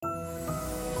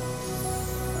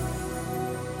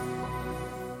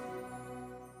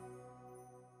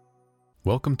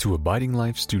Welcome to Abiding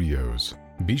Life Studios.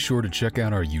 Be sure to check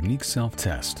out our unique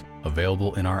self-test,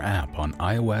 available in our app on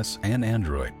iOS and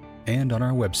Android, and on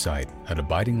our website at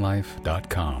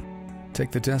abidinglife.com.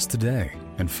 Take the test today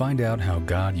and find out how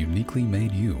God uniquely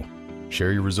made you.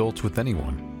 Share your results with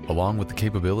anyone, along with the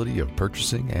capability of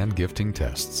purchasing and gifting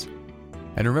tests.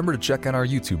 And remember to check out our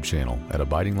YouTube channel at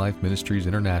Abiding Life Ministries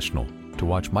International to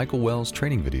watch Michael Wells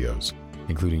training videos,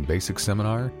 including basic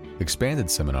seminar,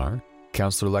 expanded seminar,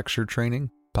 counselor lecture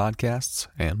training, podcasts,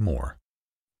 and more.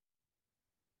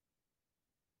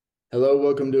 Hello,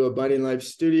 welcome to Abiding Life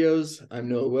Studios. I'm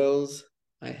Noah Wells.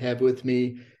 I have with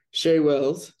me Shay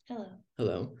Wells. Hello.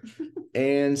 Hello.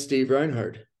 And Steve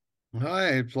Reinhardt.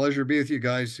 Hi, pleasure to be with you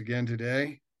guys again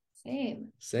today.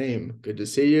 Same. Good to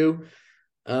see you.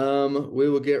 We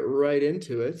will get right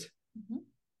into it. Mm-hmm.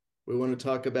 We want to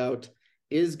talk about,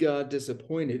 is God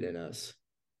disappointed in us?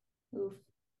 Oof.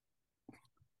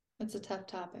 That's a tough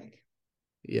topic.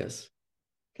 Yes.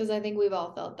 Because I think we've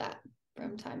all felt that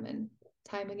from time and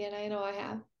time again. I know I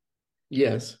have.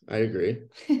 Yes, I agree.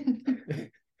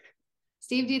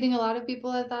 Steve, do you think a lot of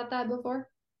people have thought that before?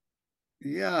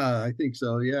 Yeah, I think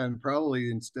so. Yeah, and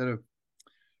probably instead of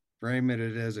framing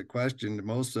it as a question,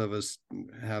 most of us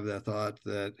have that thought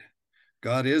that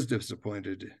God is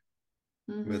disappointed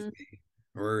with me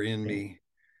or in me,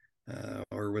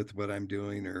 or with what I'm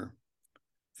doing or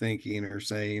thinking or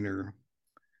saying,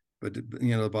 but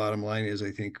the bottom line is, I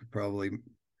think probably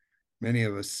many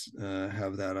of us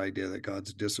have that idea that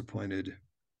God's disappointed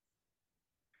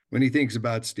when he thinks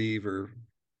about Steve or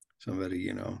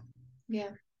somebody, Yeah.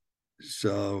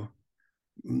 So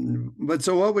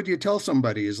what would you tell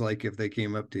somebody is like if they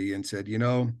came up to you and said,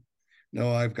 no,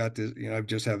 I've got this, I've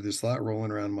just have this thought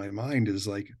rolling around my mind is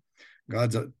like,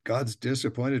 God's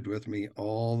disappointed with me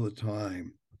all the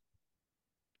time.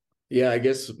 Yeah, I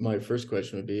guess my first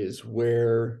question would be is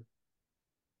where's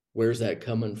that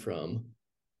coming from?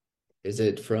 Is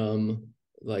it from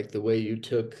like the way you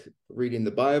took reading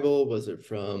the Bible? Was it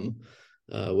from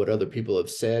what other people have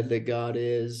said that God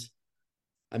is?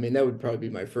 I mean, that would probably be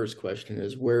my first question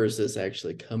is where is this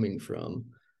actually coming from?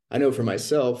 I know for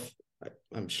myself,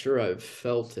 I'm sure I've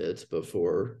felt it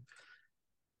before,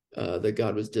 that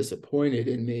God was disappointed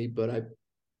in me, but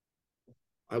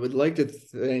I would like to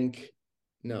think,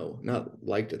 no, not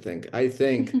like to think. I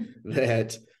think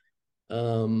that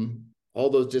all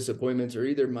those disappointments are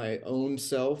either my own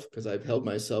self, because I've held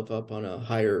myself up on a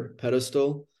higher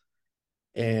pedestal,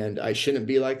 and I shouldn't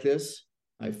be like this.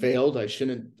 I failed. I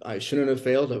shouldn't have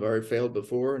failed. I've already failed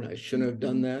before, and I shouldn't have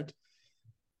done that.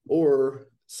 Or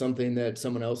something that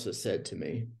someone else has said to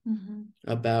me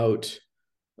about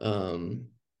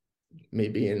me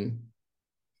being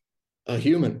a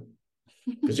human.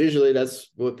 Because usually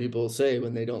that's what people say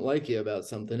when they don't like you about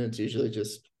something. It's usually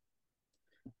just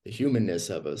the humanness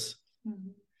of us.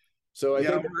 So I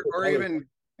think,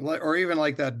 or even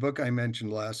like that book I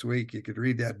mentioned last week, you could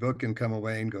read that book and come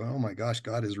away and go, oh my gosh,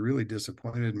 God is really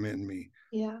disappointed in me.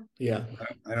 Yeah.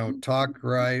 I don't talk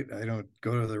right. I don't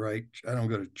go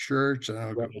to church.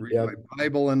 I don't read my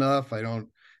Bible enough.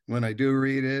 When I do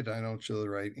read it, I don't show the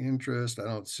right interest. I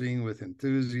don't sing with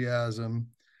enthusiasm.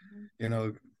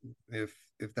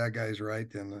 If that guy's right,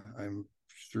 then I'm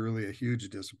surely a huge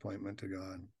disappointment to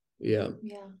God. Yeah.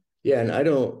 And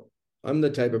I'm the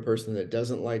type of person that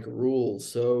doesn't like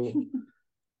rules. So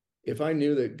if I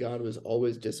knew that God was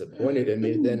always disappointed in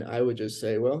me, then I would just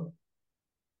say, well,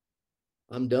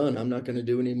 I'm done. I'm not going to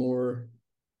do any more,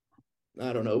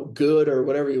 I don't know, good or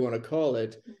whatever you want to call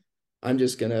it. I'm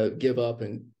just going to give up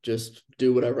and just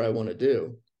do whatever I want to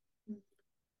do.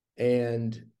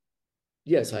 And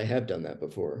yes, I have done that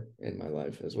before in my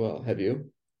life as well. Have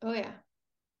you? Oh, yeah.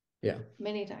 Yeah.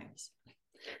 Many times.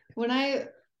 When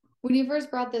you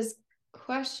first brought this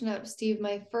question up, Steve,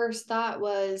 my first thought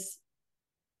was,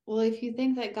 well, if you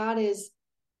think that God is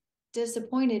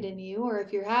disappointed in you, or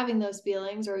if you're having those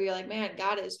feelings, or you're like, man,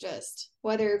 God is just,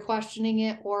 whether you're questioning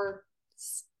it or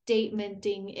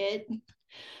statementing it,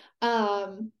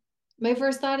 my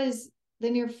first thought is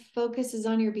then your focus is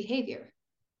on your behavior.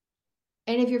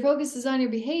 And if your focus is on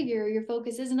your behavior, your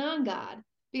focus isn't on God.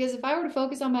 Because if I were to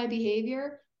focus on my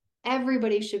behavior,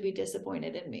 everybody should be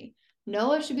disappointed in me.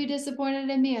 Noah should be disappointed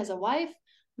in me as a wife.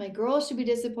 My girls should be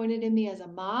disappointed in me as a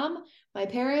mom. My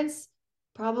parents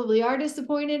probably are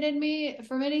disappointed in me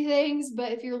for many things.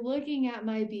 But if you're looking at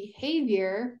my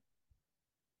behavior,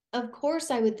 of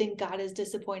course I would think God is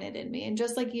disappointed in me. And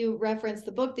just like you referenced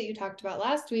the book that you talked about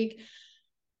last week,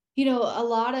 a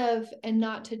lot of, and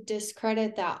not to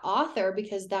discredit that author,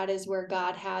 because that is where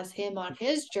God has him on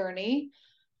his journey.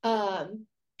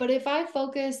 But But if I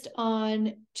focused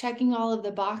on checking all of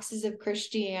the boxes of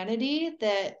Christianity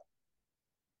that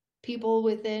people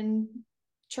within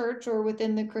church or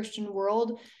within the Christian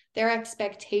world, their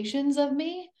expectations of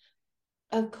me,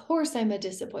 of course I'm a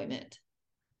disappointment,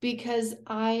 because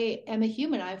I am a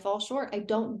human. I fall short. I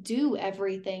don't do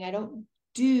everything. I don't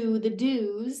do the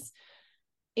do's.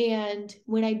 And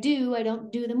when I do, I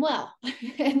don't do them well.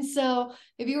 And so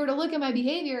if you were to look at my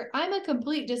behavior, I'm a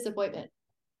complete disappointment,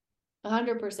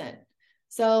 100%.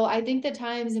 So I think the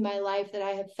times in my life that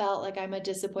I have felt like I'm a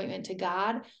disappointment to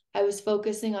God, I was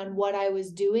focusing on what I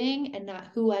was doing and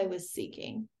not who I was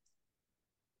seeking.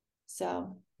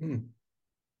 So I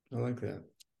like that.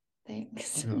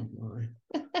 Thanks. Oh, my.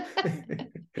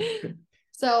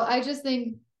 So I just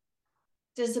think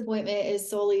disappointment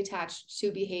is solely attached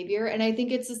to behavior. And I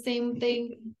think it's the same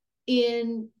thing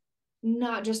in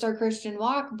not just our Christian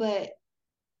walk, but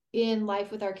in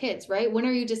life with our kids, right? When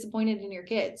are you disappointed in your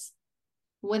kids?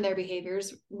 When their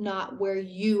behavior's not where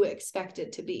you expect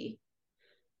it to be.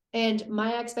 And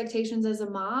my expectations as a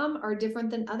mom are different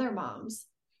than other moms.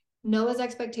 Noah's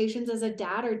expectations as a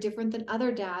dad are different than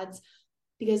other dads,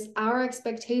 because our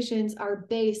expectations are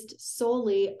based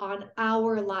solely on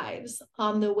our lives,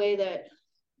 on the way that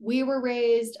we were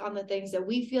raised, on the things that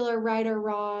we feel are right or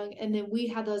wrong. And then we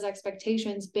have those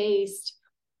expectations based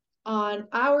on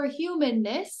our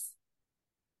humanness.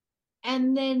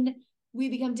 And then we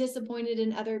become disappointed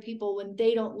in other people when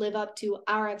they don't live up to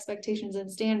our expectations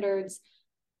and standards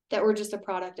that were just a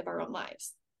product of our own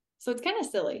lives. So it's kind of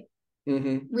silly,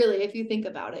 really, if you think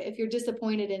about it. If you're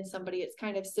disappointed in somebody, it's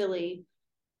kind of silly.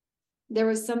 There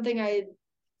was something I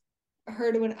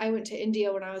heard when I went to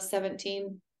India when I was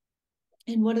 17.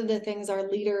 And one of the things our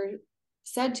leader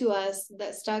said to us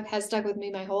that has stuck with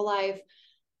me my whole life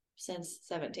since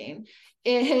 17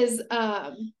 is,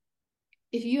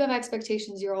 if you have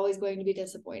expectations, you're always going to be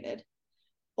disappointed.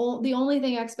 The only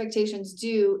thing expectations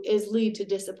do is lead to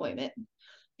disappointment,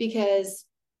 because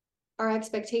our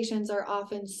expectations are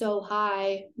often so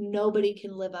high, nobody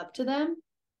can live up to them.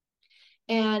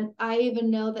 And I even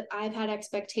know that I've had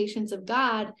expectations of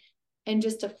God, and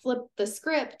just to flip the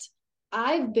script,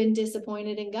 I've been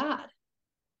disappointed in God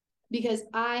because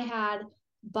I had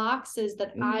boxes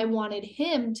that I wanted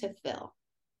him to fill.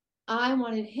 I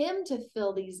wanted him to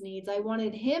fill these needs. I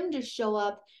wanted him to show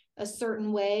up a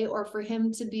certain way, or for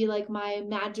him to be like my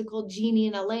magical genie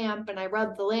in a lamp, and I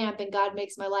rub the lamp and God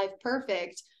makes my life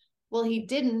perfect. Well, he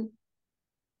didn't.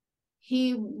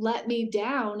 He let me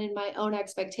down in my own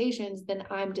expectations. Then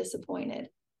I'm disappointed.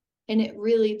 And it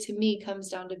really, to me, comes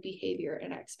down to behavior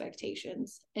and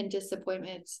expectations, and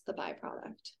disappointment's the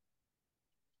byproduct.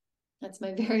 That's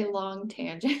my very long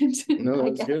tangent. No,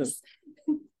 that's good.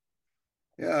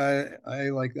 Yeah, I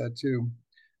like that too.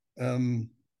 I'm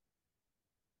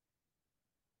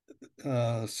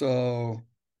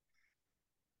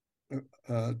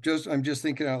just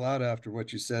thinking out loud after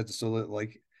what you said. So that,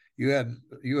 like, you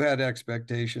had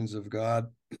expectations of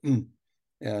God, and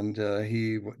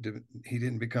he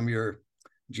didn't become your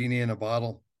genie in a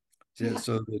bottle,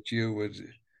 so that you would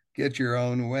get your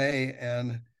own way.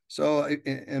 And so,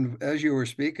 and as you were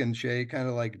speaking, Shay, kind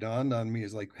of like dawned on me,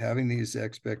 is like having these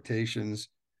expectations,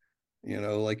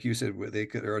 like you said,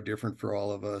 are different for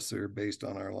all of us. They're based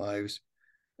on our lives.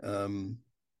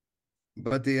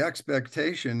 But the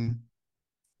expectation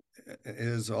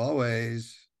is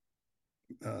always,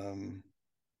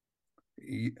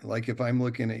 like, if I'm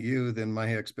looking at you, then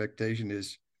my expectation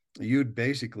is you'd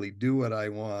basically do what I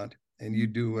want, and you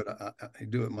do what I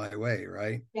do it my way,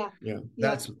 right? Yeah.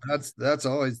 That's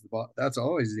always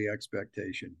the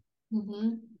expectation,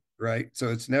 right? So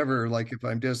it's never like, if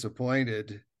I'm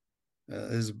disappointed,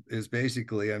 is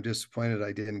basically I'm disappointed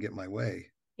I didn't get my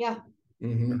way. Yeah.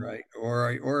 Right.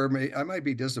 I might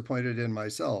be disappointed in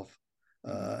myself,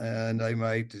 and I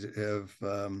might have,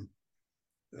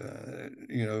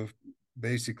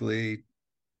 basically,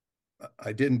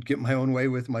 I didn't get my own way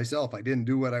with myself. I didn't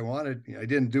do what I wanted. I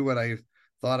didn't do what I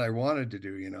thought I wanted to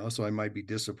do, so I might be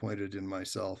disappointed in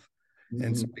myself.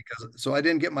 And so I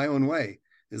didn't get my own way.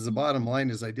 Is the bottom line,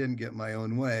 is I didn't get my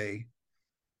own way.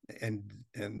 And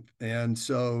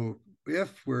so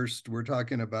if we're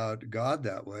talking about God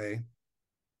that way,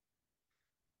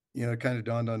 it kind of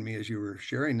dawned on me as you were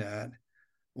sharing that,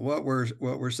 what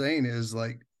we're saying is,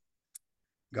 like,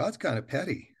 God's kind of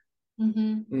petty.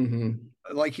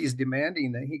 Like, he's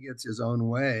demanding that he gets his own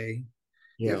way.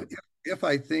 Yeah. If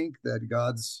I think that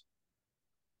God's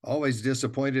always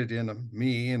disappointed in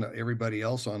me and everybody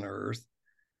else on earth,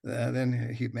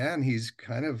 then he's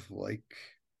kind of like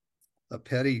a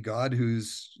petty God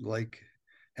who's like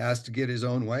has to get his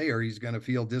own way, or he's going to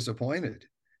feel disappointed.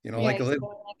 you know, Yeah, like a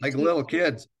exactly. little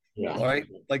kid, Yeah. right?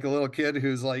 Like a little kid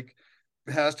who's like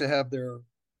has to have their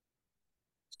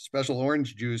special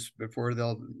orange juice before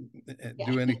they'll Yeah.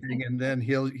 do anything, and then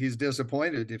he's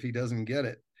disappointed if he doesn't get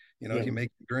it. You know, Yeah. if you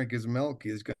make him drink his milk,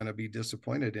 he's going to be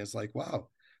disappointed. And it's like, wow,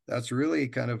 that's really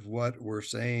kind of what we're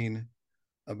saying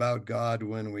about God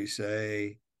when we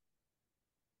say,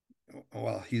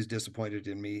 well, he's disappointed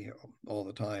in me all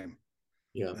the time.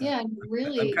 Yeah. Yeah,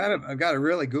 really. I've got a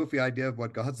really goofy idea of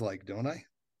what God's like, don't I?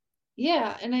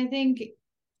 Yeah, and I think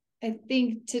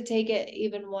to take it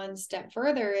even one step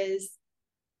further is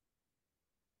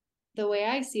the way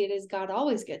I see it is God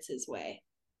always gets his way.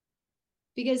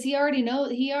 Because he already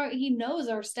knows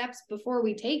our steps before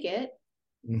we take it.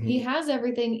 Mm-hmm. He has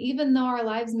everything, even though our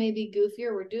lives may be goofy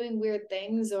or we're doing weird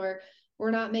things or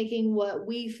we're not making what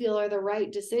we feel are the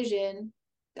right decision.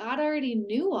 God already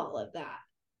knew all of that.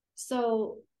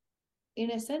 So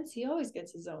in a sense, he always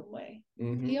gets his own way.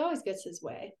 Mm-hmm. He always gets his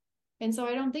way. And so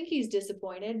I don't think he's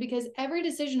disappointed because every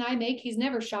decision I make, he's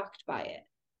never shocked by it.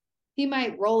 He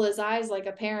might roll his eyes like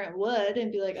a parent would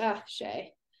and be like, "Ah,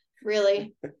 Shay,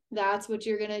 really? That's what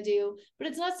you're going to do?" But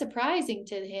it's not surprising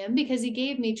to him because he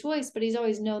gave me choice, but he's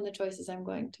always known the choices I'm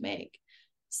going to make.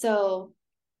 So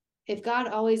if God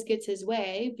always gets his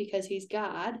way because he's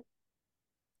God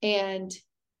and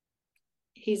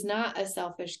he's not a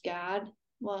selfish God,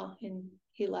 well, and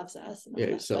he loves us. Yeah,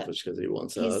 he's selfish because he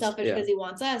wants us. He's selfish because he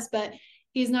wants us, but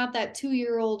he's not that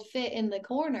 2-year-old fit in the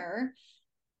corner.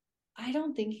 I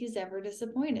don't think he's ever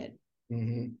disappointed.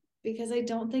 Mm-hmm. Because I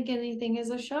don't think anything is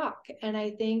a shock. And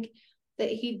I think that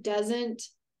he doesn't,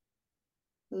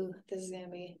 this is going to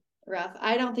be rough.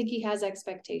 I don't think he has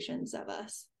expectations of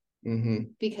us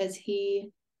because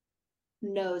he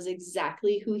knows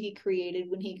exactly who he created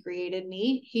when he created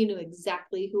me. He knew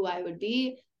exactly who I would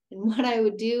be and what I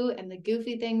would do and the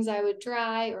goofy things I would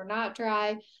try or not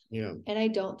try. Yeah. And I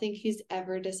don't think he's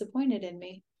ever disappointed in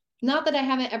me. Not that I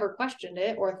haven't ever questioned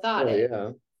it or thought it.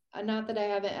 Yeah. Not that I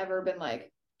haven't ever been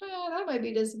like, that might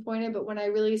be disappointed. But when I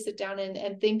really sit down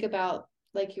and think about,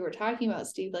 like you were talking about,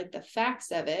 Steve, like the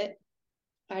facts of it,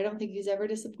 I don't think he's ever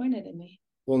disappointed in me.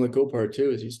 Well, and the cool part too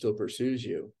is he still pursues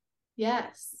you.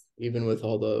 Yes. Even with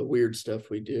all the weird stuff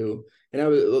we do. And I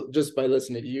was just by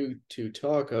listening to you two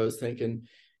talk, I was thinking,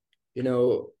 you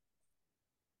know,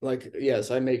 like,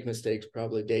 yes, I make mistakes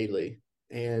probably daily.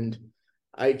 And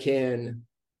I can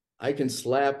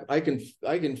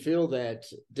feel that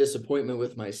disappointment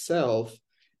with myself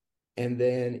and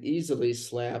then easily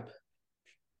slap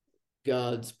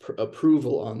God's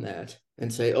approval on that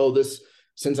and say, oh,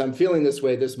 since I'm feeling this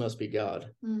way, this must be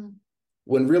God.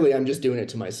 When really I'm just doing it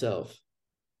to myself.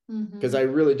 Because I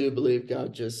really do believe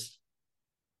God just,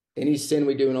 any sin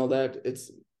we do and all that,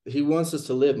 he wants us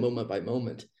to live moment by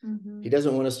moment. He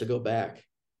doesn't want us to go back.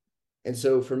 And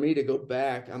so for me to go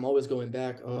back, I'm always going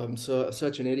back. Oh, I'm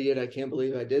such an idiot. I can't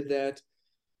believe I did that.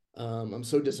 I'm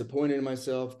so disappointed in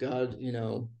myself. God,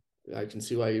 I can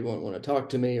see why you won't want to talk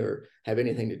to me or have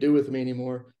anything to do with me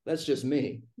anymore. That's just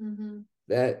me.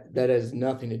 That has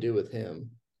nothing to do with him.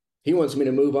 He wants me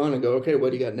to move on and go, okay,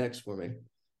 what do you got next for me?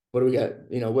 What do we got?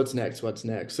 What's next?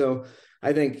 So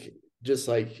I think just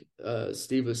like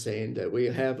Steve was saying, that we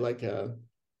have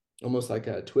almost like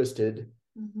a twisted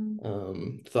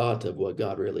thought of what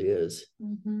God really is,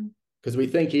 because we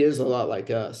think he is a lot like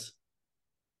us.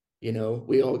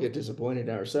 We all get disappointed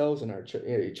in ourselves and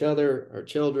each other, our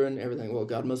children, everything. Well,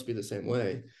 God must be the same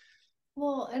way.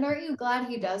 Well, and aren't you glad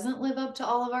he doesn't live up to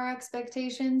all of our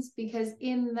expectations? Because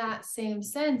in that same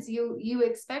sense, you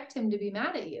expect him to be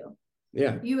mad at you.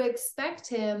 Yeah. You expect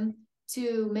him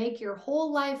to make your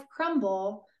whole life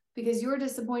crumble because you're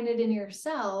disappointed in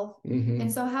yourself.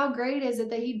 And so how great is it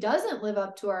that he doesn't live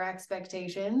up to our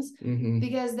expectations?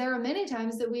 Because there are many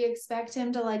times that we expect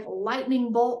him to like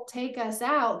lightning bolt take us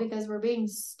out because we're being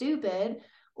stupid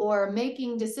or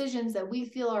making decisions that we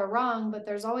feel are wrong, but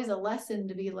there's always a lesson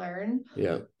to be learned.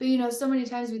 Yeah. But so many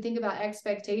times we think about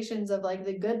expectations of like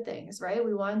the good things, right?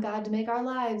 We want God to make our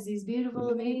lives these beautiful,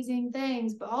 amazing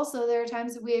things, but also there are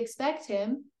times that we expect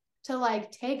him to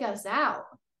like take us out.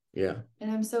 Yeah.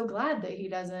 And I'm so glad that he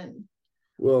doesn't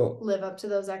live up to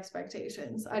those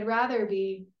expectations. I'd rather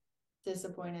be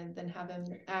disappointed than have him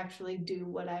actually do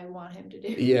what I want him to do.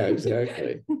 Yeah,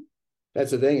 exactly.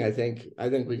 That's the thing. I think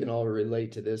we can all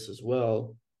relate to this as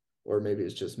well, or maybe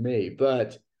it's just me,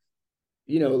 but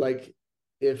like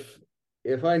if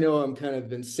I know I'm kind of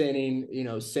been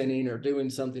sinning or doing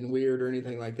something weird or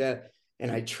anything like that,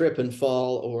 and I trip and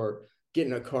fall or get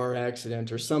in a car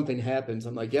accident or something happens,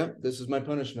 I'm like, yep, this is my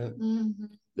punishment.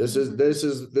 This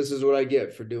is what I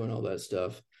get for doing all that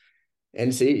stuff.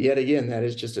 And see, yet again, that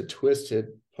is just a twisted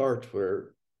part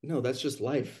where no, that's just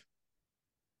life.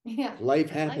 Yeah. Life Life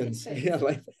happens. is Yeah,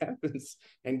 life happens.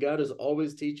 And God is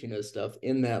always teaching us stuff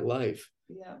in that life.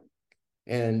 Yeah.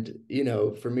 And,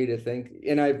 for me to think,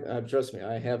 and I trust me,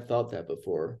 I have thought that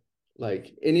before.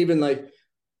 Like, and even like,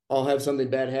 I'll have something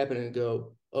bad happen and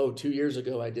go, oh, 2 years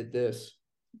ago, I did this.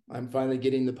 I'm finally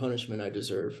getting the punishment I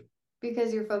deserve.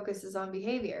 Because your focus is on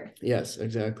behavior. Yes,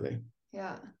 exactly.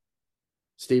 Yeah.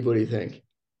 Steve, what do you think?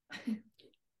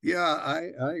 Yeah,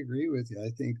 I agree with you. I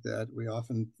think that we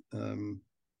often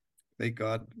make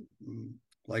God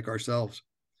like ourselves,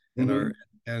 and Mhm.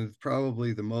 and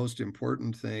probably the most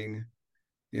important thing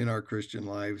in our Christian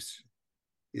lives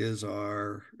is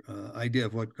our idea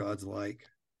of what God's like.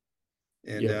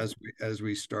 And Yeah. as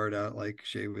we start out, like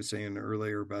Shay was saying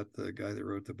earlier about the guy that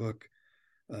wrote the book,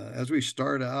 as we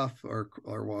start off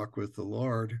our walk with the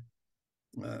Lord,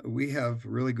 we have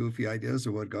really goofy ideas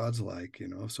of what God's like,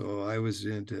 So I was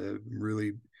into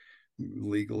really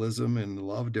legalism and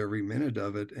loved every minute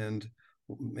of it, and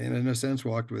in a sense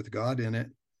walked with God in it.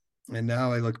 And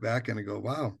now I look back and I go,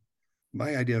 wow,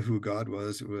 my idea of who God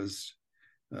was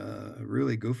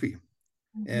really goofy.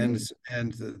 And Mhm.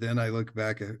 and then I look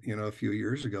back at a few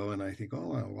years ago and I think,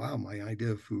 oh wow, my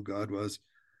idea of who God was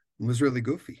really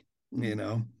goofy,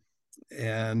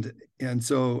 and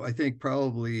so I think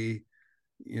probably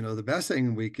the best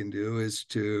thing we can do is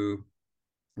to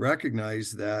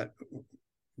recognize that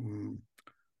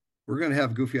we're going to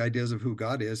have goofy ideas of who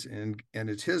God is, and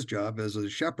it's His job as a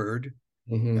shepherd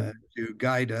Mhm. to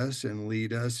guide us and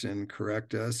lead us and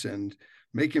correct us and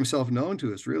make Himself known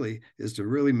to us. Really, is to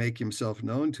really make Himself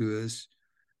known to us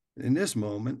in this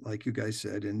moment, like you guys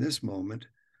said, in this moment,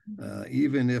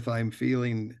 even if I'm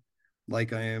feeling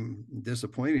like I am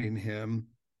disappointing Him,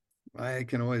 I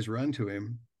can always run to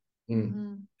Him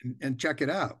Mm. Mhm. and check it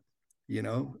out,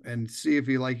 and see if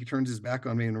he turns his back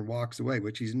on me and walks away,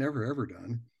 which he's never ever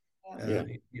done. Yeah.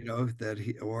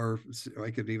 That or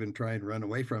I could even try and run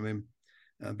away from him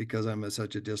because I'm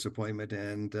such a disappointment,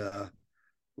 and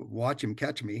watch him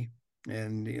catch me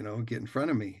and get in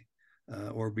front of me,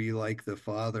 or be like the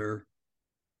father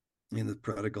in the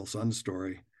prodigal son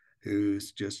story,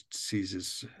 who's just sees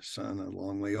his son a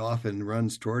long way off and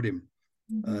runs toward him.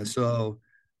 Mhm. So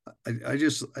I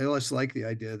just like the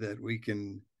idea that we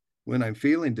can, when I'm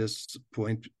feeling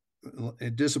disappointed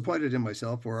in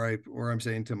myself, or I'm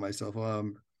saying to myself,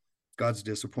 God's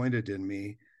disappointed in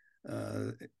me.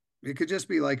 Uh, it could just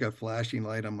be like a flashing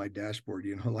light on my dashboard,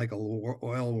 like a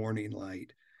oil warning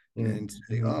light, Mm. and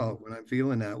say, Mhm. oh, when I'm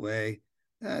feeling that way,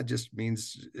 that just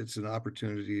means it's an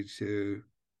opportunity to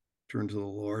turn to the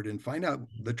Lord and find out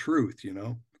the truth.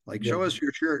 Like Yeah. show us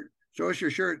your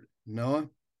shirt, Noah.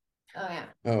 Oh yeah.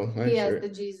 Oh, I'm He has sure. the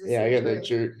Jesus Yeah, I and got that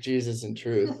truth. Jesus and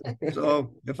truth.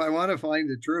 So if I want to find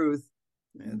the truth,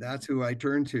 that's who I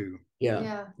turn to. Yeah.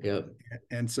 Yeah. Yeah.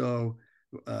 And so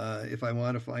if I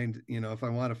want to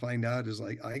find out, is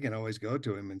like I can always go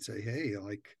to him and say, hey,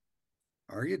 like,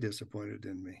 are you disappointed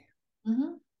in me?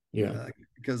 Mhm. Yeah.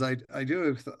 Because I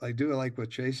do like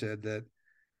what Shay said, that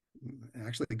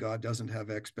actually God doesn't have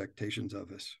expectations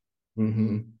of us.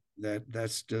 Mhm.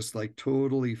 That's just like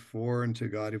totally foreign to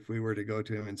God. If we were to go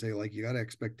to him and say, like, you got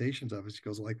expectations of us, he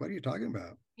goes, like, what are you talking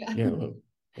about? Yeah. Yeah.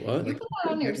 What? You put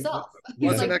that on yourself. He's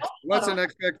What's like, an don't put what's that an on.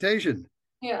 expectation?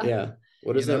 Yeah. Yeah.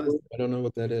 What You is that know, word? I don't know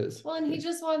what that is. Well, and he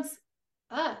just wants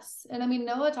us. And I mean,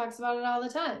 Noah talks about it all the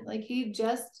time. Like he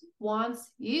just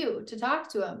wants you to talk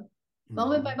to him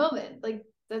moment by moment. Like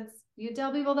that's, you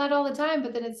tell people that all the time,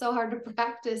 but then it's so hard to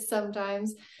practice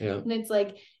sometimes. Yeah. And it's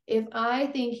like, if I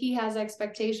think he has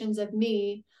expectations of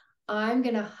me, I'm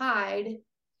going to hide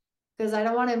because I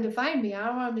don't want him to find me. I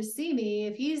don't want him to see me.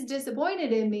 If he's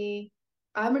disappointed in me,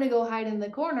 I'm going to go hide in the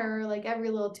corner like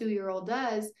every little 2-year-old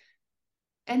does.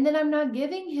 And then I'm not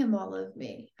giving him all of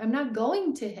me. I'm not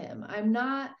going to him. I'm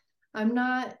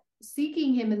not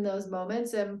seeking him in those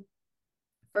moments. And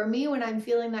for me, when I'm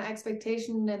feeling that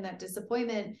expectation and that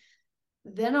disappointment,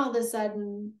 then all of a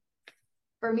sudden,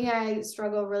 for me, I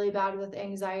struggle really bad with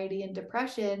anxiety and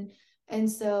depression. And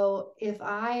so if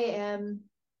I am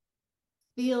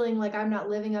feeling like I'm not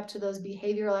living up to those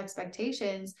behavioral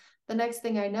expectations, the next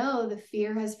thing I know, the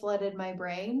fear has flooded my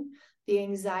brain, the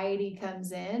anxiety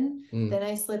comes in, then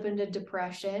I slip into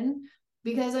depression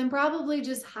because I'm probably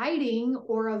just hiding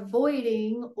or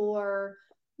avoiding or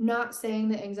not saying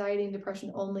that anxiety and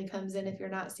depression only comes in if you're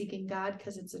not seeking God,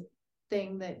 because it's a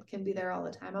thing that can be there all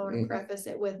the time. I want to preface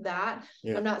it with that.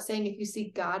 Yeah. I'm not saying if you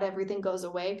seek God, everything goes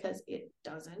away, because it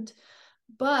doesn't.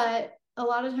 But a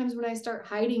lot of times when I start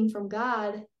hiding from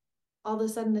God, all of a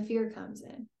sudden the fear comes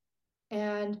in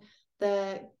and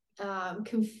the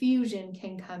confusion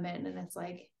can come in. And it's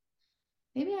like,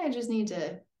 maybe I just need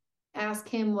to ask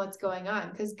him what's going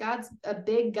on, because God's a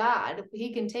big God.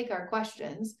 He can take our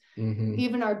questions.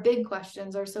 Even our big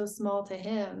questions are so small to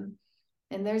him.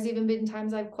 And there's even been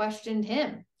times I've questioned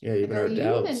him. Yeah, even our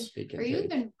doubts. Are you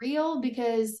even real?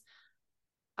 Because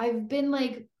I've been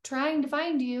like trying to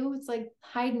find you. It's like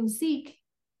hide and seek.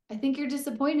 I think you're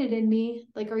disappointed in me.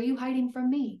 Like, are you hiding from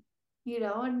me?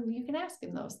 And you can ask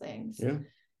him those things. Yeah.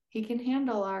 He can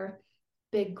handle our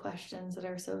big questions that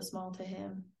are so small to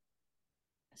him.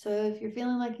 So if you're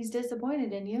feeling like he's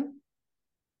disappointed in you,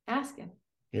 ask him.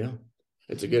 Yeah.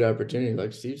 It's a good opportunity,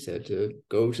 like Steve said, to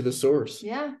go to the source.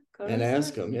 Yeah. And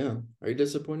ask him, yeah, are you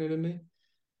disappointed in me?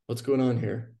 What's going on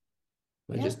here?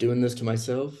 Am I just doing this to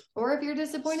myself? Or if you're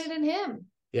disappointed in him.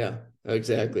 Yeah,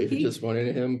 exactly. If you're disappointed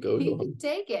in him, go to him.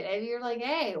 Take it. If you're like,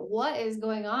 hey, what is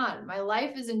going on? My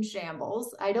life is in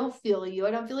shambles. I don't feel you.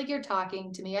 I don't feel like you're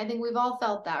talking to me. I think we've all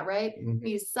felt that, right?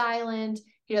 He's silent.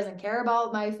 He doesn't care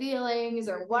about my feelings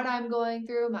or what I'm going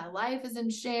through. My life is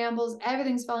in shambles.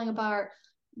 Everything's falling apart.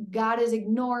 God is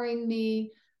ignoring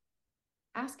me.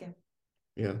 Ask him.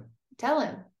 Yeah. Tell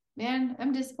him, man,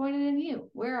 I'm disappointed in you.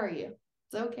 Where are you?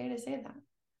 It's okay to say that.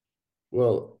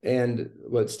 Well, and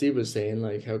what Steve was saying,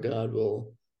 like how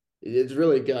it's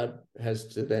really God has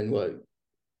to then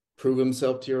prove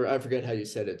himself to you. I forget how you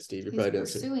said it, Steve. You probably didn't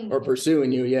say, or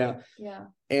pursuing you. Yeah. Yeah.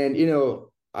 And,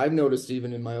 I've noticed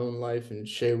even in my own life, and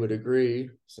Shay would agree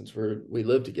since we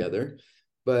live together,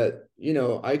 but,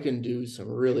 I can do some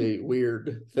really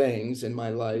weird things in my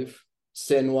life,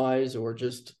 sin wise, or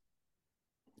just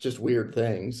weird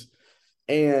things,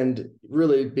 and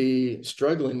really be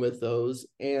struggling with those.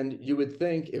 And you would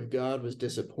think if God was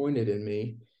disappointed in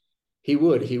me, he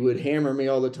would hammer me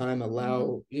all the time,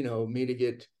 allow, me to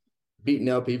get beaten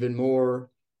up even more.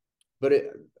 But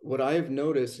what I've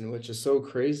noticed, and which is so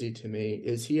crazy to me,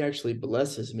 is he actually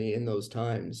blesses me in those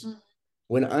times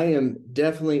when I am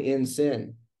definitely in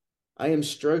sin. I am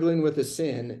struggling with a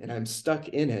sin and I'm stuck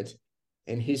in it,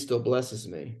 and he still blesses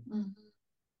me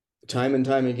time and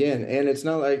time again. And it's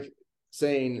not like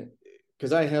saying,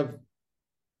 because I have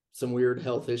some weird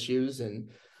health issues and,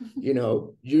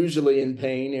 usually in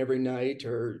pain every night,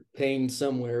 or pain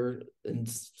somewhere in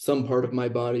some part of my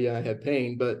body, I have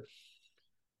pain, but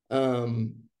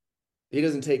he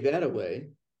doesn't take that away.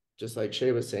 Just like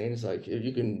Shay was saying, it's like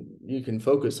you can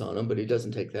focus on him, but he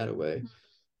doesn't take that away.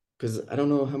 Because I don't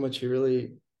know how much I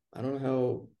don't know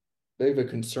how big of a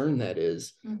concern that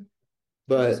is.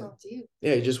 But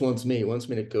yeah, he just wants me. He wants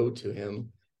me to go to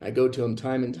him. I go to him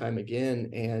time and time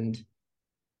again. And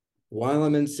while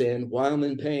I'm in sin, while I'm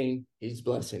in pain, he's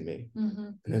blessing me.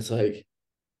 And it's like,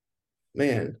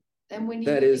 man, and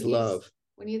that is love.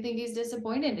 When you think he's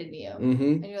disappointed in you,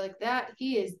 and you're like,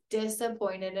 he is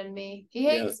disappointed in me. He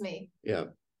hates me. Yeah.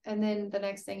 And then the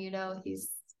next thing you know, he's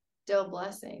still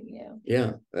blessing you.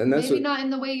 Yeah. And that's maybe not in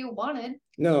the way you wanted.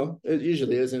 No, it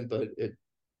usually isn't, but it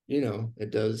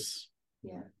does.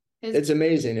 Yeah. It's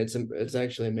amazing. It's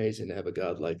actually amazing to have a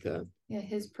God like that. Yeah.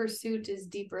 His pursuit is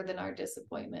deeper than our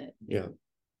disappointment. Yeah.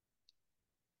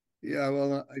 Yeah.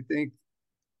 Well, I think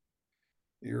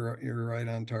you're right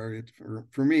on target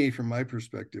for me, from my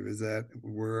perspective, is that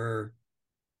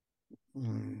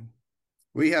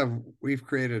we've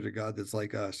created a God that's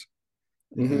like us,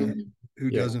 who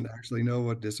doesn't actually know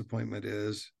what disappointment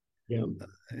is. Yeah.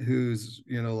 Who's,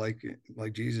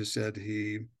 like Jesus said,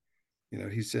 he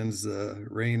sends the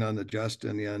rain on the just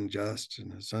and the unjust,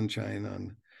 and the sunshine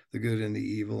on the good and the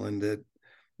evil. And that,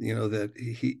 that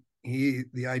he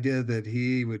the idea that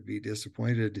he would be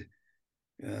disappointed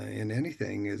in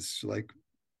anything is like,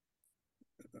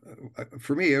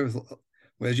 for me, it was,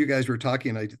 as you guys were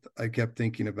talking, I kept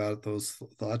thinking about those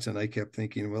thoughts, and I kept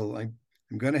thinking, well, I'm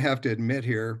going to have to admit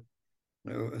here,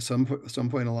 some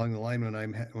point along the line,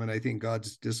 when I think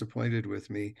God's disappointed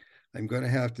with me, I'm going to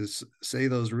have to say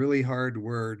those really hard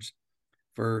words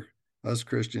for us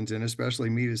Christians, and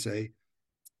especially me, to say,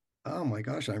 oh my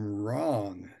gosh, I'm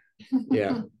wrong.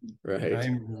 Yeah, right.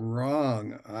 I'm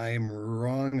wrong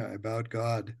about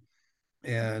God,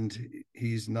 and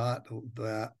he's not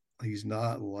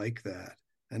like that.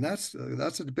 And that's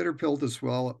a bitter pill to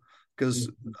swallow, because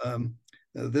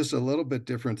this is a little bit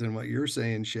different than what you're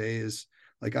saying, Shay. Is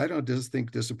like, I don't just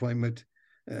think disappointment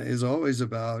is always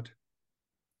about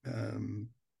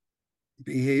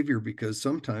behavior, because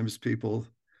sometimes people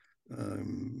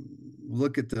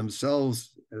look at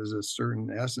themselves as a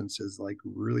certain essence as like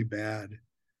really bad,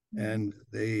 and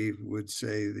they would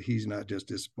say that he's not just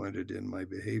disappointed in my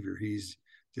behavior, he's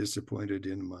disappointed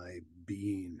in my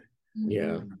being.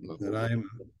 Yeah. That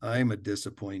I'm a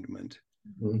disappointment.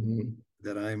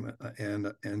 That I'm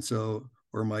and so,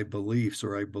 or my beliefs,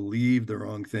 or I believe the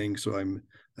wrong thing, so I'm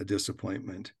a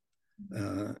disappointment.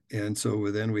 And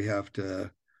so then we have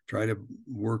to try to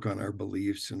work on our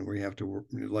beliefs, and we have to work,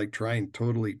 like, try and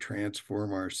totally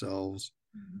transform ourselves.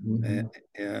 Mhm.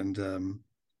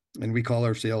 And we call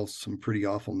ourselves some pretty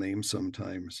awful names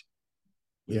sometimes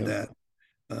Yeah.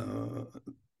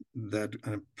 that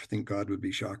I think God would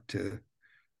be shocked to,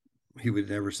 he would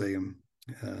never say them.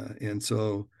 And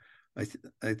so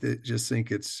just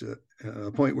think it's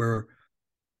a point where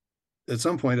at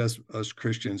some point us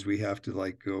Christians, we have to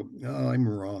like go, oh, I'm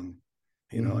wrong.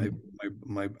 You know,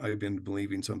 I've been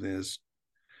believing something that's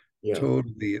Yeah.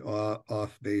 totally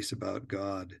off base about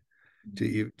God,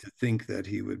 to think that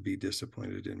he would be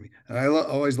disappointed in me. And I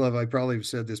always love, I probably have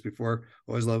said this before,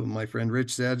 always love what my friend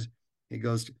Rich said. He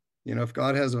goes, you know, if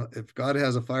God has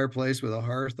a fireplace with a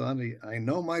hearth on it, I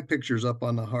know my picture's up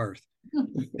on the hearth.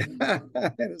 And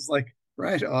it's like,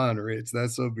 right on, Rich.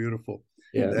 That's so beautiful.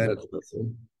 Yeah, That, that's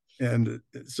awesome. and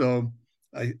so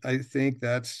I think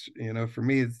that's, you know, for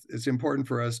me, it's important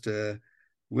for us to,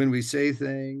 when we say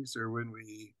things, or when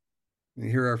we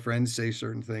hear our friends say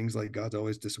certain things, like God's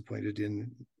always disappointed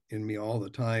in me all the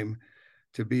time,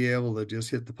 to be able to just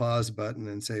hit the pause button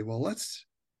and say, well, let's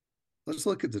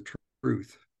look at the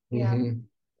truth. Yeah. Mhm.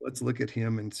 Let's look at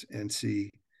him and see,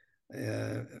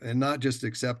 and not just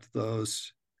accept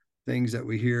those things that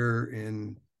we hear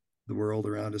in the world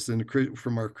around us and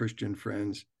from our Christian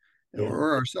friends, Yeah.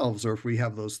 or ourselves, or if we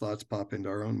have those thoughts pop into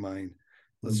our own mind,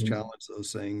 let's Mhm. challenge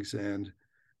those things and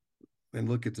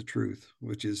look at the truth,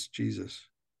 which is Jesus.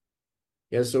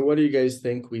 Yeah. So what do you guys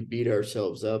think we beat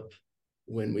ourselves up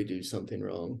when we do something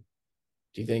wrong?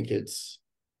 Do you think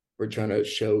we're trying to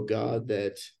show God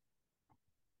that,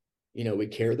 you know, we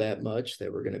care that much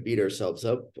that we're going to beat ourselves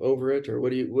up over it? Or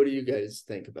what do you guys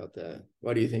think about that?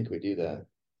 Why do you think we do that?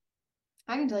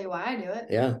 I can tell you why I do it.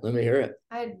 Yeah, let me hear it.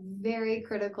 I had very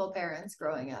critical parents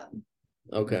growing up.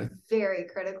 Okay. Very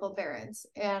critical parents.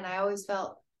 And I always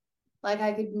felt like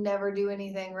I could never do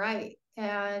anything right.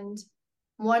 And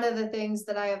one of the things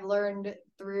that I have learned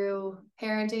through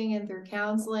parenting and through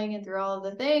counseling and through all of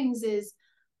the things is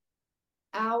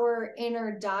our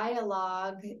inner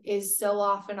dialogue is so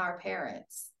often our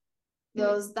parents.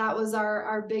 That was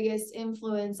our biggest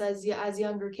influence as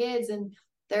younger kids, and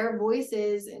their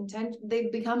voices they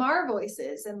become our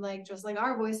voices, and like just like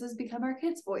our voices become our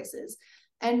kids' voices.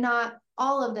 And not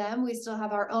all of them, we still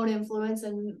have our own influence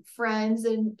and friends,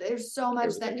 and there's so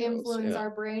much that influence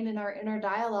our brain and our inner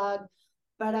dialogue.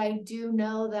 But I do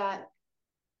know that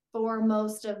for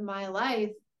most of my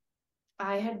life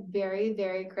I had very,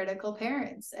 very critical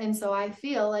parents. And so I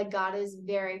feel like God is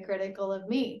very critical of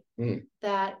me,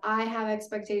 that I have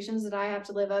expectations that I have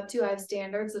to live up to. I have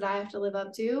standards that I have to live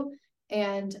up to,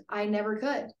 and I never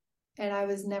could. And I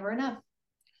was never enough.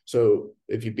 So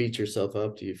if you beat yourself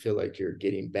up, do you feel like you're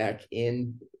getting back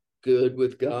in good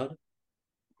with God?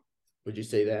 Would you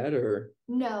say that, or?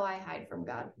 No, I hide from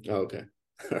God. Oh, okay.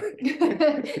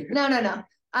 No.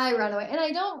 I run away. And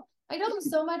I don't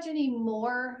so much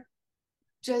anymore,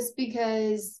 just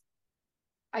because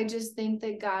I just think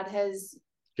that God has,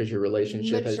 because your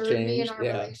relationship has changed. Me in our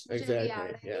yeah, relationship. exactly. Yeah, and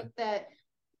I think that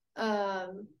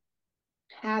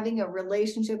having a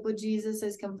relationship with Jesus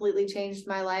has completely changed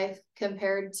my life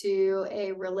compared to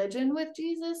a religion with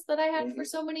Jesus that I had for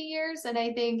so many years. And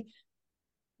I think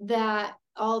that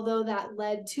although that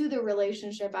led to the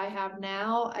relationship I have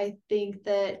now, I think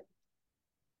that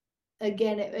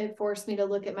again, it forced me to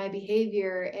look at my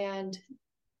behavior and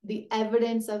the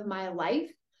evidence of my life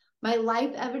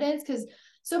evidence. Because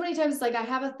so many times, like, I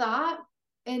have a thought,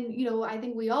 and you know, I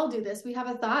think we all do this. We have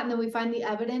a thought, and then we find the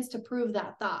evidence to prove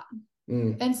that thought.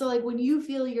 And so, like, when you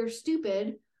feel you're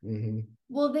stupid,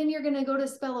 well, then you're going to go to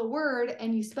spell a word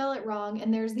and you spell it wrong,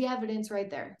 and there's the evidence right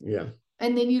there. Yeah.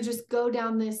 And then you just go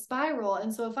down this spiral.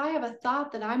 And so if I have a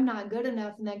thought that I'm not good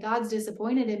enough and that God's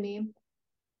disappointed in me,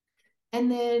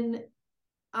 and then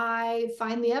I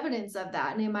find the evidence of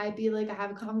that, and it might be like I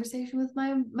have a conversation with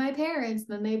my parents,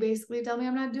 and then they basically tell me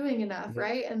I'm not doing enough,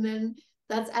 right? And then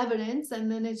that's evidence,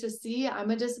 and then it's just, see,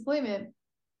 I'm a disappointment.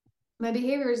 My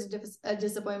behavior is a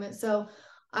disappointment. So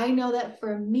I know that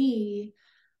for me,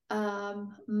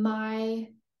 my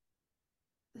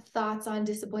thoughts on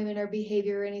disappointment or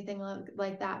behavior or anything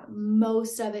like that,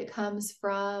 most of it comes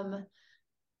from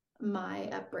my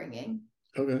upbringing.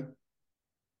 Okay.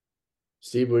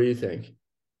 Steve, what do you think?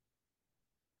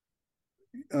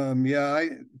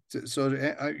 Your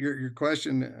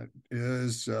question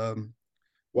is,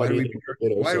 why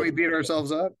do we beat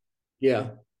ourselves up? Yeah.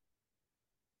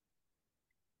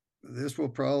 This will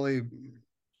probably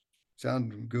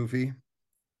sound goofy.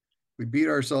 We beat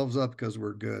ourselves up because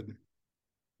we're good.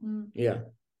 Yeah.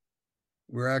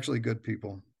 We're actually good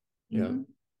people. Yeah.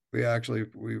 we actually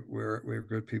we're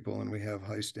good people, and we have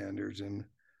high standards, and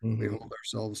we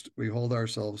hold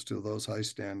ourselves to those high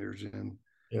standards, and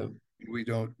Yeah.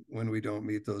 when we don't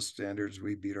meet those standards,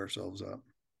 we beat ourselves up.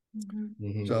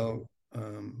 Mhm. So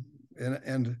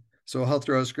and so I'll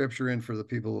throw scripture in for the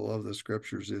people who love the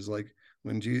scriptures. Is like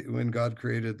when God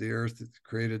created the earth,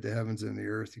 created the heavens and the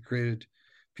earth, he created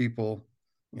people.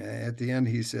 At the end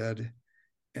he said,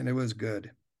 and it was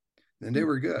good. And they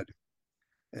were good.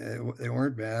 They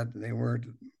weren't bad. They weren't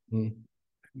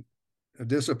a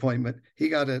disappointment. He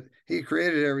got it. He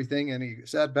created everything, and he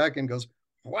sat back and goes,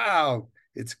 wow,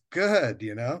 it's good.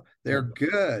 They're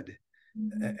good.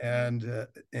 And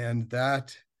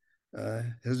that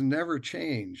has never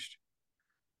changed.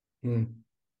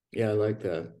 Yeah, I like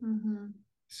that.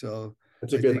 So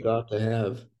that's a good thought to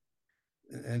have.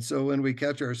 And so when we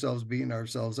catch ourselves beating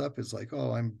ourselves up, it's like,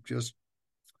 oh, I'm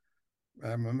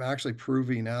actually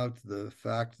proving out the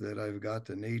fact that I've got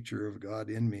the nature of God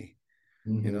in me,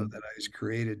 that I was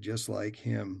created just like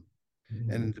him.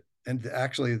 And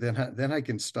actually then I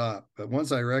can stop. But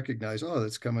once I recognize, oh,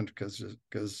 that's coming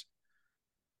because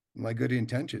my good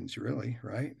intentions, really,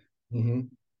 right? And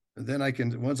then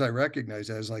once I recognize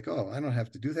that, it's like, oh, I don't have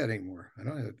to do that anymore. I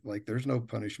don't have, like, there's no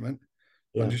punishment.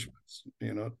 Punishments,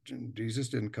 Jesus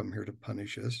didn't come here to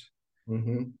punish us.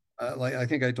 Like, I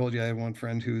think I told you I have one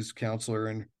friend who's counselor,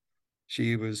 and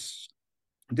she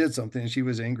did something, and she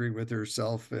was angry with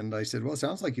herself. And I said, well, it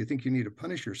sounds like you think you need to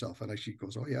punish yourself. And she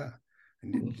goes, oh yeah,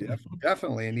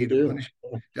 definitely I need to punish.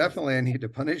 Definitely I need to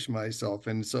punish myself.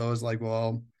 And so I was like,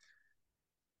 well,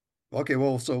 okay,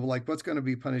 well, so like, what's going to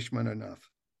be punishment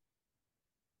enough?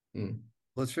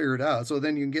 Let's figure it out. So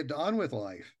then you can get on with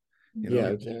life. Yeah,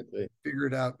 exactly. Figure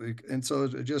it out. And so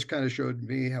it just kind of showed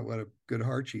me what a good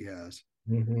heart she has.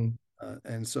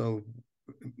 And so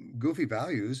goofy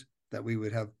values that we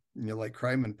would have, like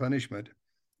crime and punishment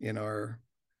in our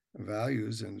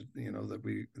values, and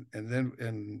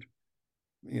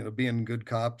being good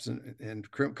cops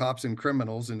and cops and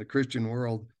criminals in the Christian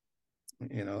world.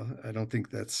 I don't think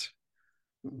that's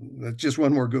just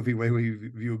one more goofy way we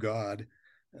view God.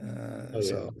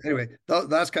 So anyway,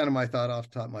 that's kind of my thought off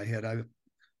the top of my head. I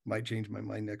might change my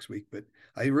mind next week, but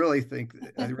I really think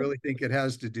it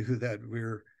has to do that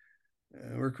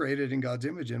we're created in God's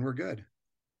image, and we're good.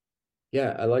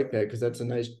 Yeah, I like that, because that's a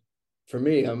nice, for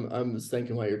me, I'm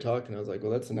thinking while you're talking, I was like,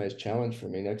 well, that's a nice challenge for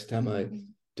me next time I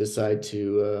decide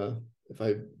to if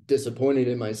I'm disappointed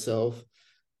in myself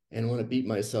and want to beat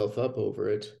myself up over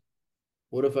it,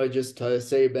 what if I just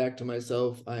say back to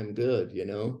myself, I'm good,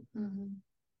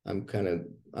 I'm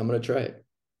gonna try it,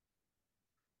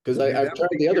 because I've tried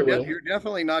the other way. You're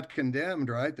definitely not condemned,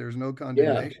 right? There's no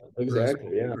condemnation. Yeah,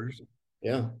 exactly.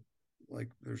 Yeah. Like,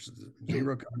 there's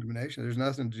zero condemnation. There's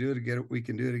nothing we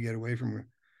can do to get away from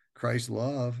Christ's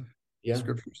love. Yeah,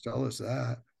 scriptures tell us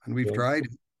that, and we've tried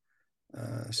it.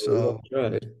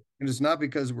 And it's not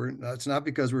because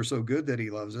we're so good that he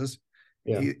loves us.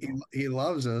 Yeah. He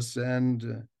loves us,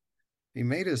 and he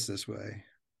made us this way.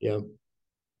 Yeah.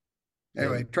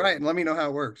 Anyway, try it and let me know how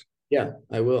it works. Yeah,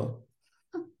 I will.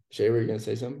 Shay, were you going to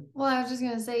say something? Well, I was just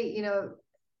going to say,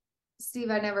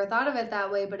 Steve, I never thought of it that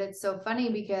way, but it's so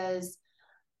funny because,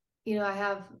 I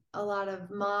have a lot of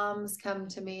moms come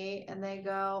to me and they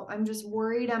go, I'm just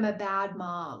worried I'm a bad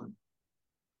mom.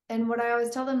 And what I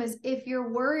always tell them is, if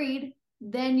you're worried,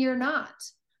 then you're not.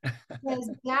 Because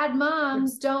bad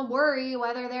moms don't worry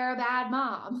whether they're a bad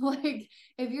mom. Like,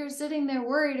 if you're sitting there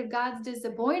worried if God's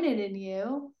disappointed in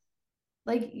you,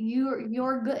 like,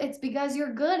 you're good. It's because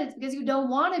you're good. It's because you don't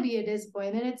want to be a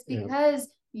disappointment. It's because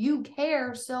you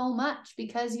care so much,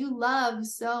 because you love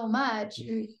so much.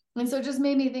 And so it just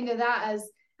made me think of that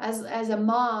as a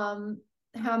mom,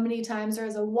 how many times, or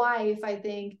as a wife, I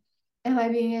think, am I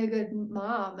being a good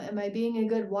mom? Am I being a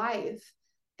good wife?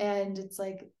 And it's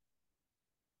like,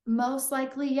 most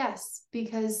likely, yes,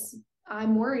 because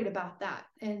I'm worried about that.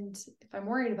 And if I'm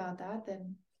worried about that,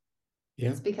 then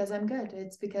it's because I'm good.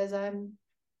 It's because I don't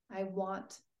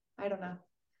know.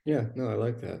 Yeah, no, I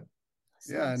like that.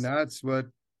 Yeah, and that's what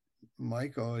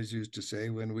Mike always used to say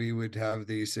when we would have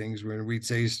these things, when we'd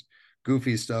say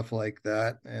goofy stuff like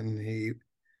that, and he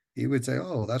would say,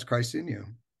 oh, that's Christ in you.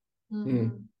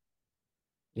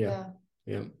 Yeah.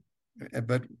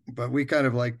 But we kind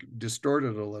of like distort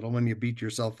it a little. When you beat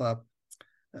yourself up,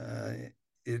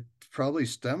 it probably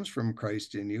stems from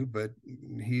Christ in you, but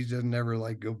he doesn't ever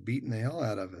like go beating the hell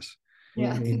out of us.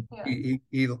 Yeah.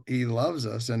 He loves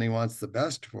us, and he wants the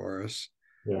best for us.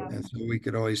 Yeah. And so we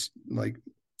could always like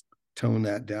tone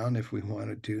that down if we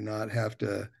wanted to, not have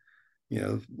to,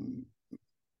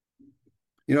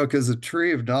 because the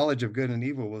tree of knowledge of good and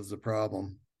evil was the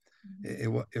problem.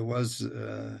 it was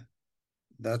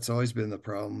that's always been the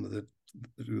problem, that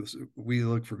we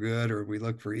look for good or we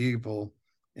look for evil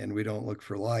and we don't look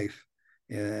for life.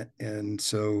 And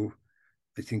so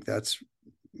I think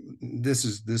this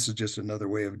is just another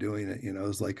way of doing it.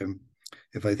 It's like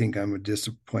if I think I'm a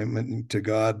disappointment to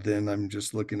God, then I'm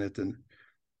just looking at the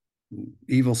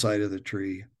evil side of the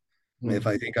tree. Mm-hmm. If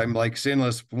I think I'm like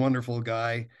sinless, wonderful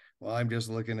guy, well, I'm just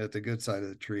looking at the good side of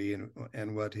the tree,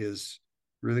 and what his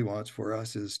really wants for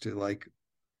us is to like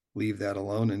leave that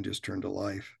alone and just turn to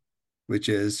life, which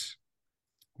is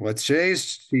what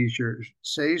Shay's t-shirt,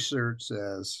 Shay's shirt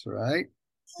says, right?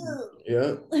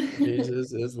 Yeah,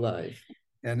 Jesus is life.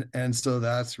 And so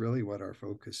that's really what our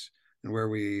focus and where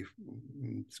we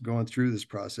going through this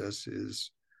process is.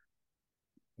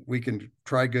 We can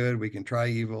try good, we can try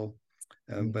evil,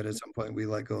 but at some point we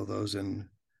let go of those and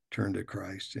turn to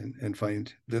Christ and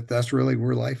find that that's really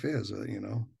where life is,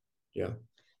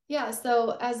 Yeah.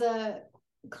 So as a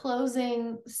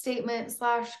closing statement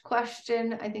 /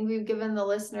 question, I think we've given the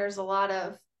listeners a lot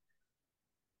of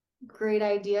great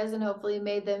ideas and hopefully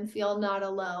made them feel not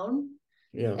alone.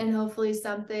 Yeah. And hopefully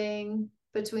something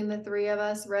between the three of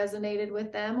us resonated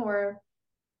with them, or,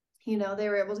 they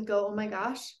were able to go, oh my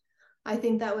gosh, I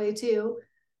think that way too.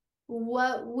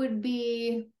 What would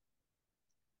be,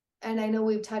 and I know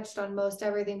we've touched on most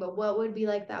everything, but what would be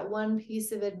like that one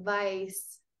piece of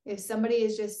advice if somebody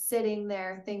is just sitting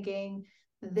there thinking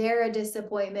they're a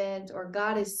disappointment or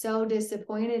God is so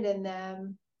disappointed in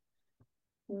them?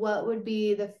 What would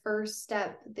be the first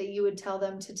step that you would tell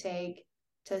them to take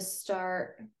to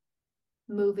start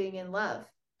moving in love,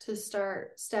 to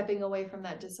start stepping away from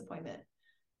that disappointment?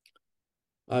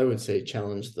 I would say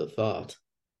challenge the thought.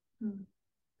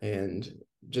 And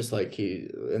just like he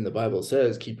in the Bible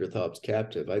says, keep your thoughts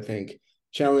captive. I think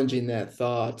challenging that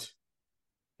thought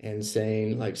and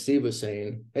saying, like Steve was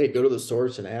saying, hey, go to the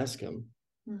source and ask him,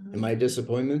 am I a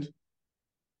disappointment?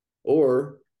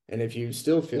 And if you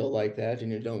still feel like that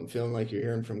and you don't feel like you're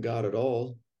hearing from God at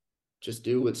all, just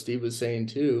do what Steve was saying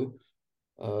too,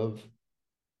 of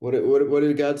what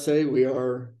did God say?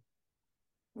 We're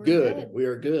good. We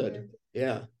are good.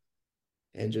 Yeah.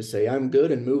 And just say, I'm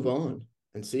good, and move on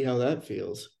and see how that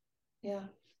feels. Yeah.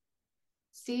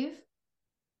 Steve?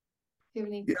 Do you have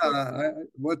any? Yeah.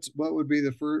 What would be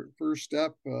the first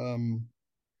step?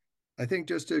 I think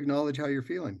just to acknowledge how you're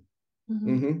feeling.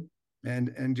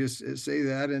 And just say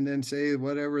that, and then say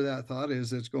whatever that thought is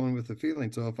that's going with the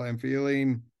feeling. So if I'm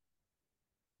feeling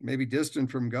maybe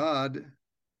distant from God,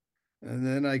 and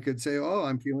then I could say, oh,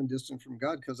 I'm feeling distant from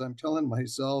God because I'm telling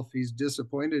myself he's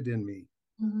disappointed in me.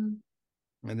 And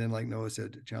then, like Noah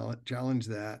said, challenge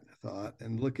that thought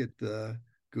and look at the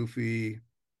goofy,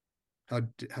 how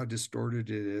distorted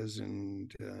it is,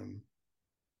 and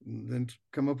then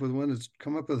come up with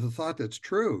a thought that's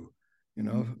true,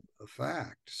 a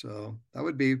fact. So that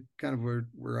would be kind of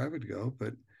where I would go.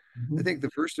 But I think the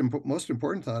first most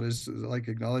important thought is like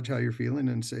acknowledge how you're feeling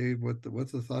and say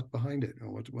what's the thought behind it.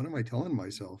 What am I telling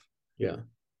myself? Yeah.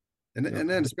 And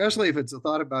then especially if it's a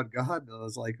thought about God,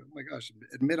 it's like, oh my gosh,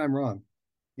 admit I'm wrong.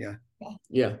 Yeah.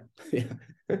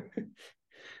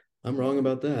 I'm wrong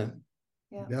about that.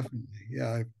 Yeah, definitely.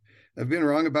 Yeah, I've been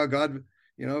wrong about God.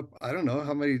 I don't know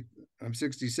how many. I'm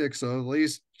 66, so at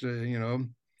least a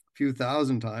few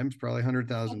thousand times, probably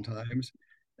 100,000 times.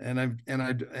 And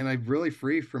I'm really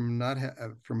free from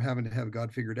from having to have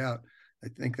God figured out. I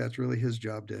think that's really His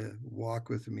job to walk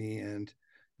with me and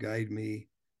guide me,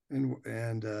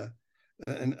 and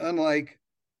unlike.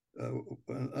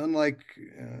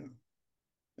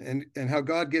 And how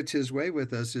God gets His way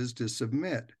with us is to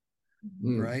submit,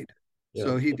 right? Yeah.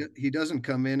 So he doesn't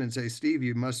come in and say, Steve,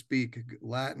 you must speak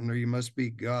Latin or you must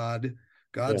speak God's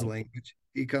language.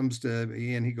 He comes to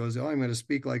me and he goes, oh, I'm going to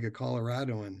speak like a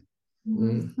Coloradoan,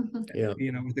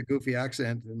 with a goofy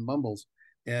accent and mumbles,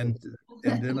 and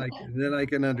then I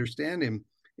can understand him.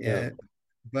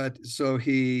 But so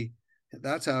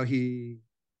that's how he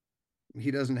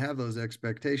doesn't have those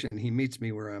expectations. He meets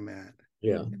me where I'm at.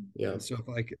 Yeah. And so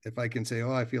if I can say,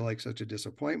 oh, I feel like such a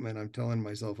disappointment, I'm telling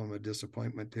myself I'm a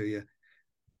disappointment to you,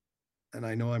 and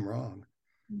I know I'm wrong.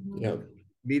 Yeah.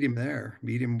 Meet him there.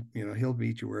 Meet him. He'll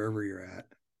meet you wherever you're at.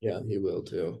 Yeah, he will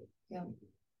too. Yeah.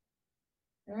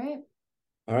 All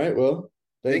right. Well,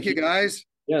 thank you guys.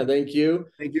 Yeah, thank you.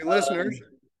 Thank you, listeners.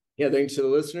 Thanks to the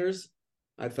listeners.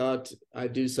 I thought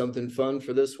I'd do something fun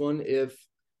for this one. If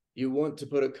you want to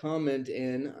put a comment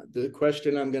in, the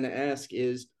question I'm going to ask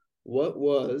is, what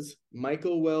was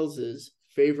Michael Wells's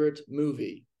favorite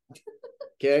movie?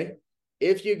 Okay.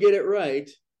 If you get it right,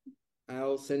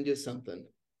 I'll send you something.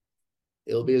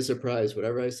 It'll be a surprise,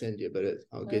 whatever I send you, but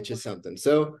I'll get you something.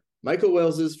 So Michael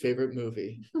Wells's favorite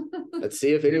movie. Let's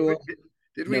see if anyone.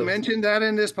 Did we mention that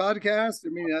in this podcast? I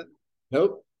mean,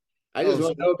 nope. I just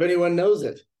want to know if anyone knows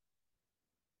it.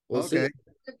 We'll see.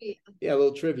 Trivia. Yeah, a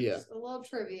little trivia. Just a little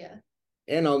trivia.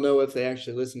 And I'll know if they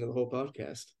actually listen to the whole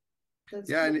podcast. That's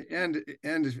yeah, cool.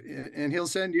 and he'll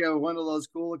send you one of those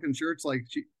cool looking shirts. Like,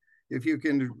 if you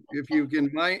can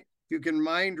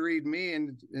mind read me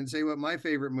and say what my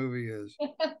favorite movie is.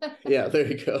 Yeah, there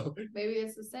you go. Maybe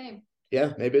it's the same.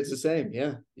 Yeah, maybe it's the same.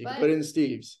 Yeah, you can put in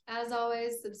Steve's. As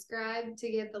always, subscribe to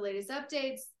get the latest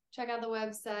updates. Check out the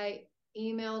website.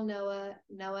 Email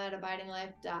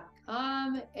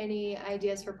noah@abidinglife.com. Any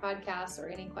ideas for podcasts or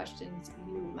any questions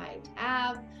you might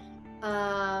have.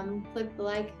 Click the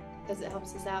like because it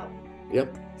helps us out.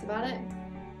 Yep. That's about it.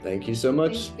 Thank you so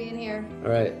much. Thanks for being here.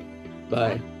 All right.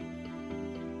 Bye.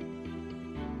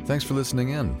 Thanks for listening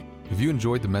in. If you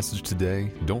enjoyed the message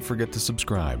today, don't forget to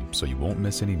subscribe so you won't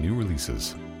miss any new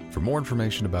releases. For more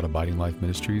information about Abiding Life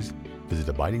Ministries, visit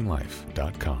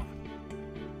abidinglife.com.